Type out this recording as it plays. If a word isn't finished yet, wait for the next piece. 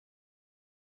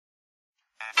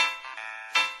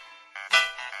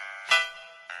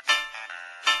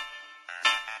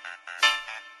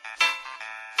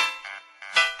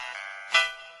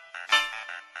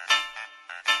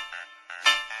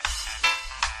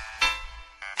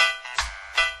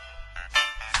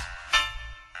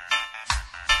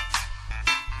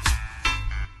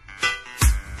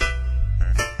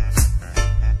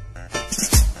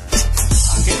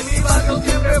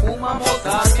Fumamos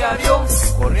a diario,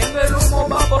 corriendo el humo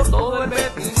va por todo el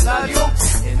vecindario.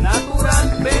 Es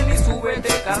natural, ven y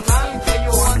súbete carnal, que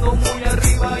yo ando muy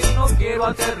arriba y no quiero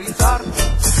aterrizar.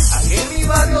 Aquí en mi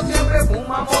barrio siempre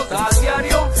fumamos a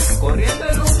diario, corriendo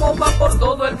el humo va por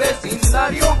todo el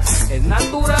vecindario. Es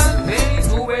natural, ven y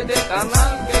súbete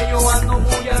carnal, que yo ando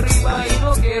muy arriba y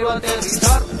no quiero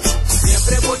aterrizar.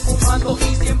 Siempre voy fumando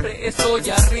y siempre estoy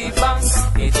arriba.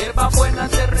 Es hierba buena,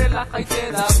 te relaja y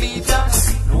te da vida.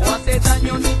 No hace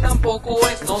daño ni tampoco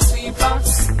es nociva.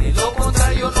 De lo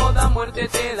contrario no da muerte,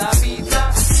 te da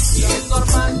vida. Y es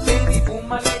normal, ven y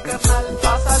fúmale carnal.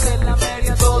 Pásale la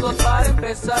media todos para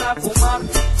empezar a fumar.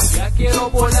 Ya quiero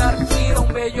volar, ir a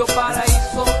un bello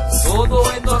paraíso.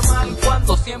 Todo es normal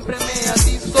cuando siempre me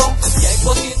atizo. Y hay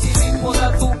positivismo,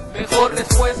 da tu mejor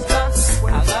respuesta.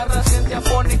 Agarra ciencia,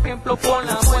 pon ejemplo, pon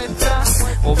la muestra.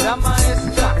 Obra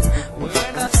maestra,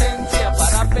 buena esencia.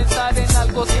 Para pensar en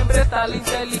algo siempre está la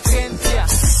inteligencia.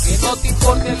 Que no te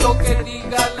importe lo que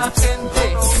diga la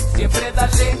gente. Siempre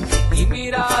dale y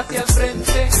mira hacia el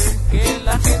frente. Que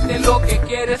la gente lo que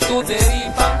quiere es tu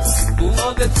deriva. Tú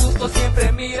no des gusto,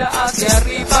 siempre mira hacia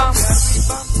arriba.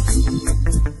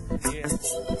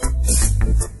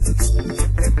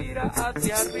 Siempre mira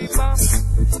hacia arriba.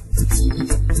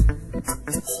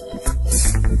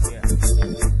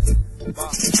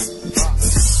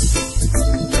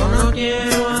 Yo no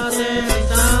quiero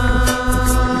aterrizar,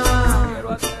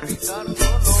 no.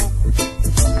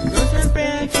 Yo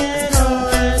siempre quiero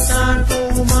estar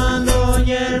fumando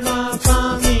hierba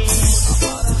pa' mí.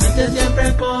 Gente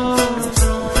siempre controlar.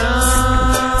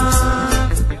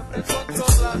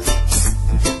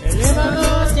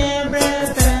 Elevado siempre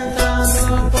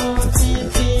pensando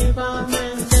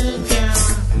positivamente.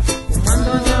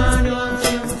 Fumando diario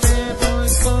siempre voy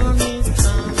con mis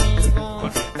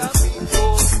amigos.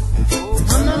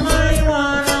 Fumando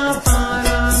marihuana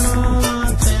para no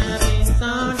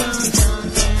aterrizar.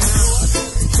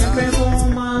 Siempre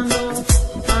fumando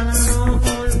para no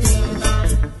olvidar.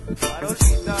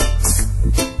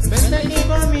 Vente aquí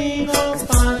conmigo,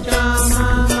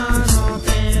 Pachamama no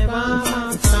te va a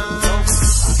matar.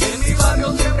 Aquí en mi barrio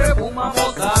siempre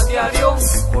fumamos a diario,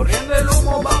 corriendo el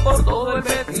humo va por todo el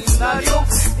vecindario.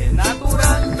 Es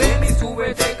natural, ven y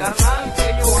súbete carnal,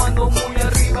 que yo ando muy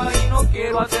arriba y no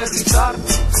quiero aterrizar.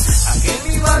 Aquí en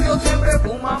mi barrio siempre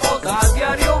fumamos a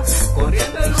diario,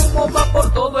 corriendo el humo va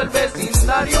por todo el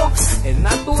vecindario. Es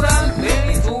natural,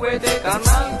 ven y súbete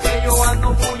carnal, que yo ando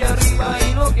muy arriba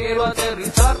y no quiero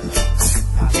aterrizar.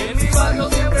 Aquí en mi barrio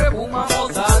siempre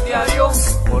fumamos a diario,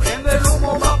 corriendo el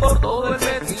humo va por todo el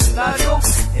vecindario.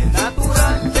 Es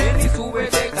natural, ven y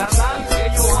súbete carnal,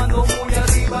 que yo ando muy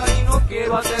arriba y no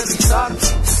quiero aterrizar.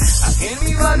 Aquí en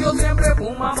mi barrio siempre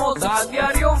fumamos a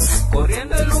diario,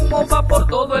 corriendo el humo va por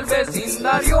todo el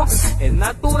vecindario. Es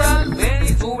natural, ven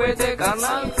y súbete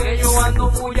carnal, que yo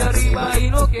ando muy arriba y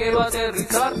no quiero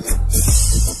aterrizar.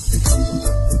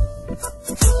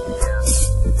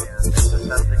 Esto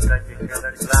es Arte,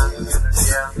 Kallejera, Klan,